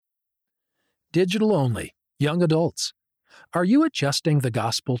Digital only, young adults. Are you adjusting the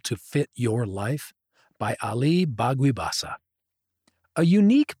gospel to fit your life? By Ali Bagwibasa. A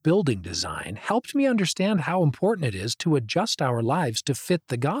unique building design helped me understand how important it is to adjust our lives to fit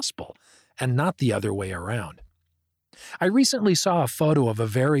the gospel and not the other way around. I recently saw a photo of a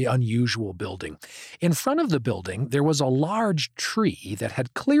very unusual building. In front of the building, there was a large tree that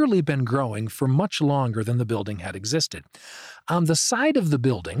had clearly been growing for much longer than the building had existed. On the side of the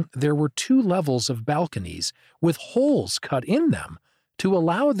building, there were two levels of balconies with holes cut in them to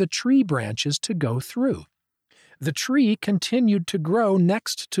allow the tree branches to go through. The tree continued to grow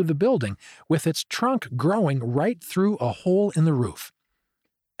next to the building, with its trunk growing right through a hole in the roof.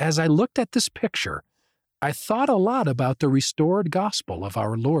 As I looked at this picture, I thought a lot about the restored gospel of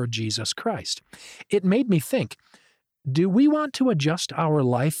our Lord Jesus Christ. It made me think, do we want to adjust our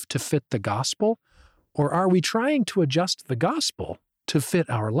life to fit the gospel, or are we trying to adjust the gospel to fit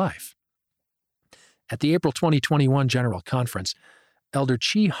our life? At the April 2021 General Conference, Elder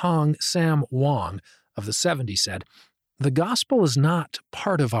Chi Hong Sam Wong of the 70 said, "The gospel is not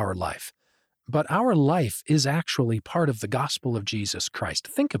part of our life, but our life is actually part of the gospel of Jesus Christ.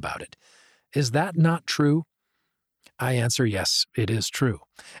 Think about it. Is that not true?" I answer, yes, it is true.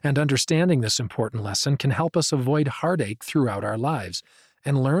 And understanding this important lesson can help us avoid heartache throughout our lives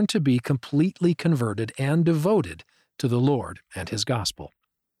and learn to be completely converted and devoted to the Lord and His gospel.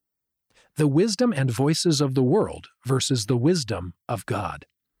 The wisdom and voices of the world versus the wisdom of God.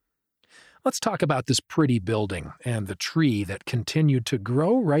 Let's talk about this pretty building and the tree that continued to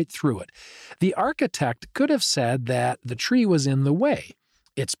grow right through it. The architect could have said that the tree was in the way.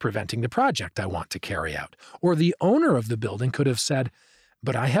 It's preventing the project I want to carry out. Or the owner of the building could have said,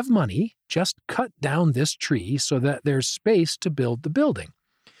 "But I have money, just cut down this tree so that there's space to build the building."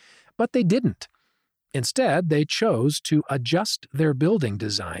 But they didn't. Instead, they chose to adjust their building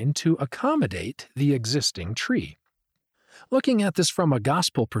design to accommodate the existing tree. Looking at this from a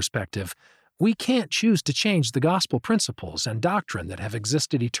gospel perspective, we can't choose to change the gospel principles and doctrine that have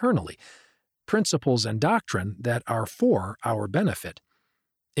existed eternally, principles and doctrine that are for our benefit.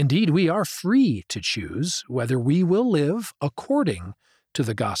 Indeed, we are free to choose whether we will live according to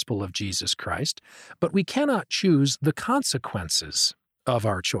the gospel of Jesus Christ, but we cannot choose the consequences of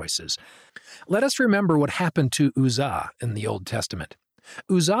our choices. Let us remember what happened to Uzzah in the Old Testament.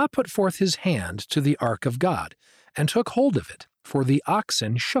 Uzzah put forth his hand to the ark of God and took hold of it, for the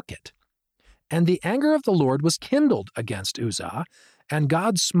oxen shook it. And the anger of the Lord was kindled against Uzzah, and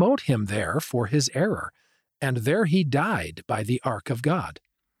God smote him there for his error, and there he died by the ark of God.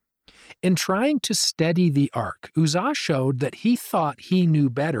 In trying to steady the ark, Uzzah showed that he thought he knew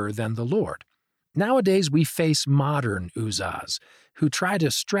better than the Lord. Nowadays we face modern Uzzahs who try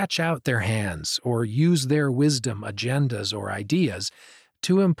to stretch out their hands or use their wisdom, agendas, or ideas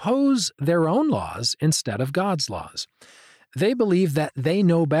to impose their own laws instead of God's laws. They believe that they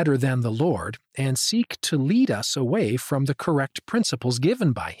know better than the Lord and seek to lead us away from the correct principles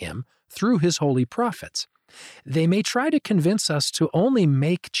given by Him through His holy prophets. They may try to convince us to only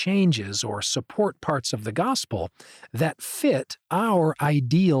make changes or support parts of the gospel that fit our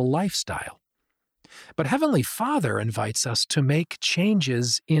ideal lifestyle. But Heavenly Father invites us to make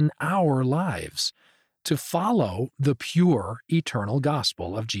changes in our lives, to follow the pure, eternal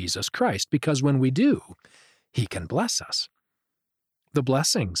gospel of Jesus Christ, because when we do, He can bless us. The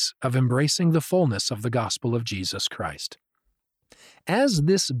blessings of embracing the fullness of the gospel of Jesus Christ. As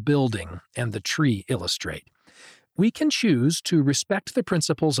this building and the tree illustrate, we can choose to respect the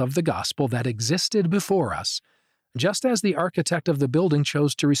principles of the gospel that existed before us, just as the architect of the building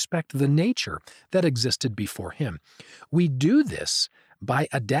chose to respect the nature that existed before him. We do this by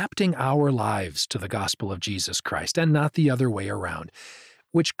adapting our lives to the gospel of Jesus Christ and not the other way around,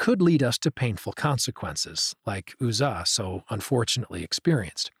 which could lead us to painful consequences, like Uzzah so unfortunately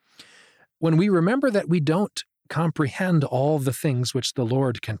experienced. When we remember that we don't comprehend all the things which the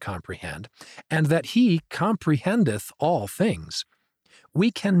Lord can comprehend, and that He comprehendeth all things,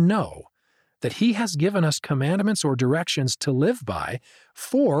 we can know that He has given us commandments or directions to live by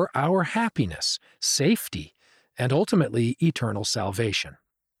for our happiness, safety, and ultimately eternal salvation.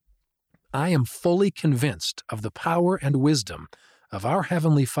 I am fully convinced of the power and wisdom of our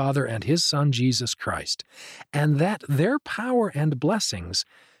Heavenly Father and His Son Jesus Christ, and that their power and blessings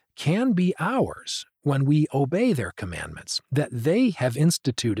can be ours when we obey their commandments that they have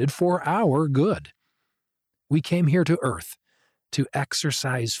instituted for our good. We came here to earth to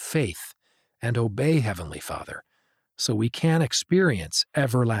exercise faith and obey Heavenly Father, so we can experience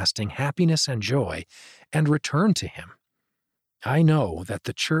everlasting happiness and joy and return to Him. I know that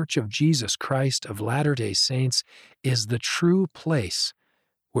the Church of Jesus Christ of Latter-day Saints is the true place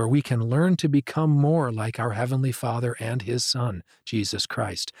where we can learn to become more like our Heavenly Father and His Son, Jesus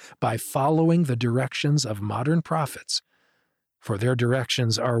Christ, by following the directions of modern prophets, for their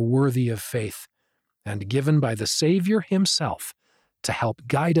directions are worthy of faith and given by the Savior Himself to help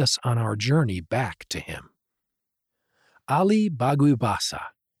guide us on our journey back to Him. Ali Baguibasa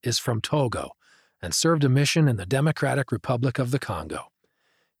is from Togo and served a mission in the Democratic Republic of the Congo.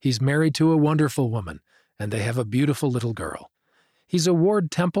 He's married to a wonderful woman, and they have a beautiful little girl. He's a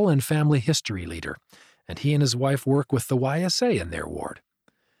ward temple and family history leader, and he and his wife work with the YSA in their ward.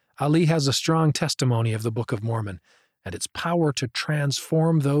 Ali has a strong testimony of the Book of Mormon and its power to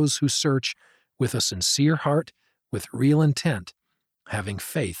transform those who search with a sincere heart, with real intent, having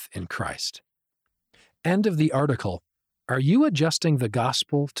faith in Christ. End of the article. Are you adjusting the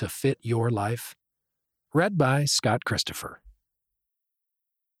gospel to fit your life? Read by Scott Christopher.